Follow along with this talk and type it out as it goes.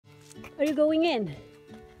Are you going in?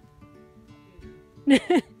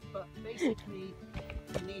 But basically,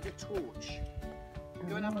 you need a torch.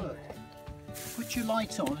 Go and have a look. Put your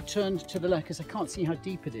light on and turn to the left because I can't see how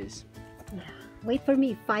deep it is. Wait for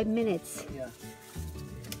me, 5 minutes. Yeah.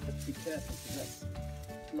 Have to be careful because that's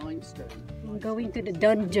limestone. I'm going to the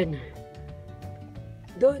dungeon.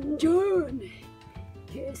 Dungeon!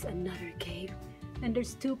 Here's another cave. And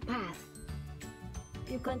there's 2 paths.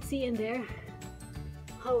 You can't see in there.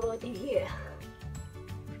 How about in here?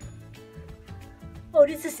 Oh,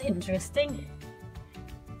 this is interesting.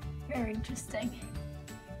 Very interesting.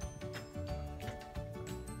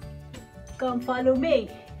 Come follow me.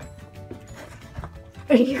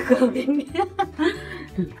 Are you coming?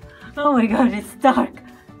 Oh my god, it's dark.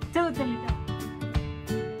 Totally dark.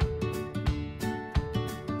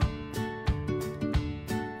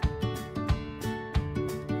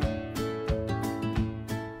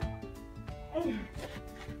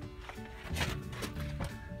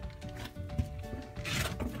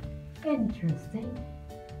 Interesting.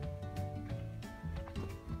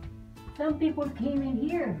 Some people came in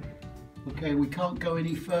here. Okay, we can't go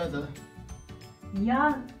any further.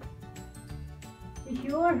 Yeah. You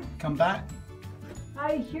sure? Come back.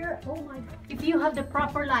 Are you sure? Oh my god. If you have the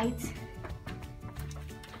proper light.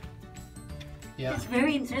 Yeah. It's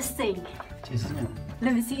very interesting. It is, isn't it?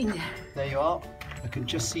 Let me see in there. There you are. I can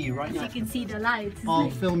just see you right now. You can see the lights. I'll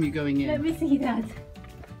film you going in. Let me see that.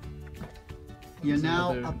 You're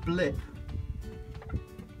now a blip.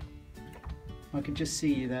 I can just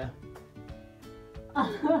see you there.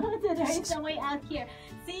 So there is a way out here.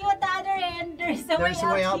 See you at the other end. There's a way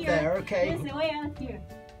out here. There, okay. There's a way out here.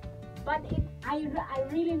 But I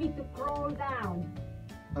really need to crawl down.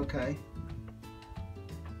 Okay.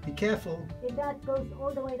 Be careful. If that goes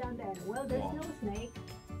all the way down there. Well, there's no snake.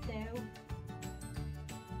 So.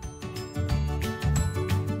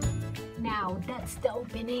 Now that's the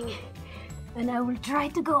opening. And I will try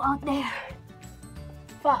to go out there.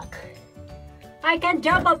 Fuck. I can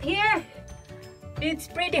jump up here. It's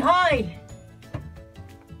pretty high.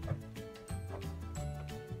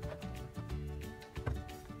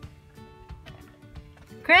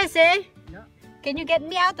 Chrissy, Yeah. can you get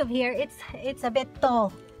me out of here? It's a bit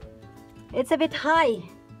tall. It's a bit high.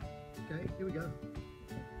 Okay, here we go.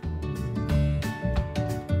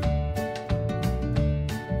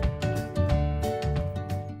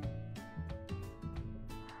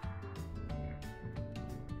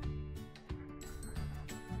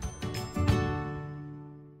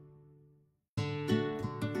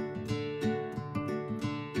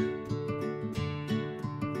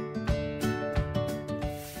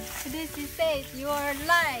 This says you are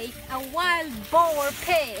like a wild boar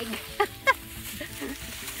pig.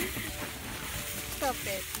 Stop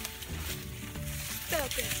it.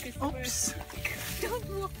 Stop it, Christopher. Oops. Don't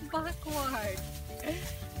walk backward.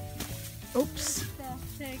 Oops.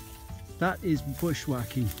 Fantastic. That is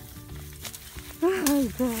bushwhacking. Oh my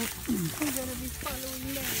god. I'm gonna be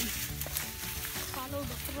following them. Follow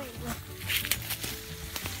the trail.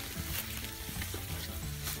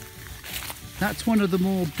 That's one of the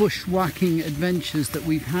more bushwhacking adventures that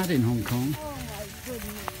we've had in Hong Kong. Oh my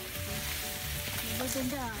goodness. Never been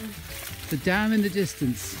done. The dam in the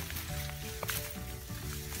distance.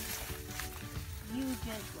 You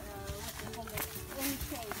just, what do you call it?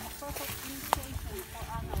 Imitate, a perfect imitation for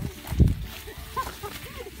Arnold.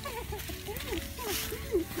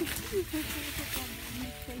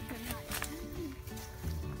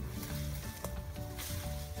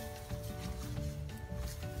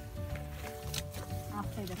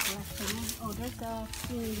 After the collection, oh, there's a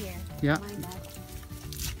thing here. Yeah. Mind that.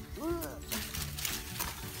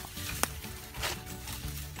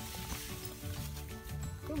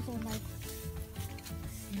 Those are like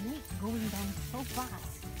snakes going down so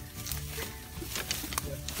fast.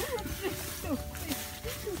 So quick.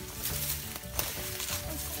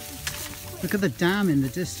 Look at the dam in the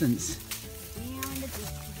distance. Beyond the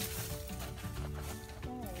distance.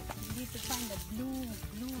 Oh, we need to find a blue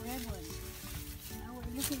ribbon. Now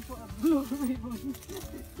we're looking for a blue ribbon.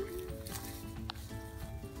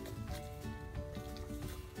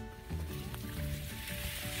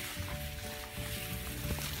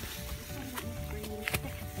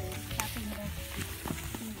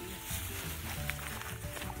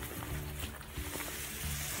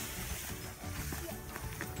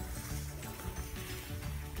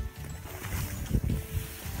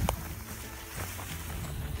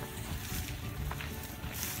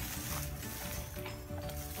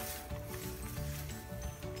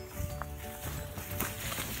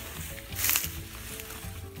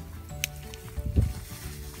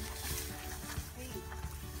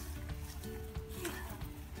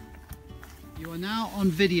 You are now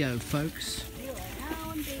on video, folks. We are now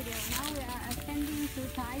on video. Now we are ascending to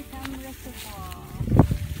Titan Reservoir.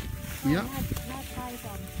 Oh, Yeah. Not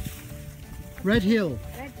Titan. Red Hill.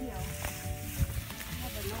 Red Hill.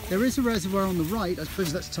 There is a reservoir on the right. I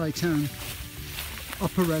suppose that's Titan.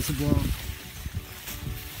 Upper reservoir.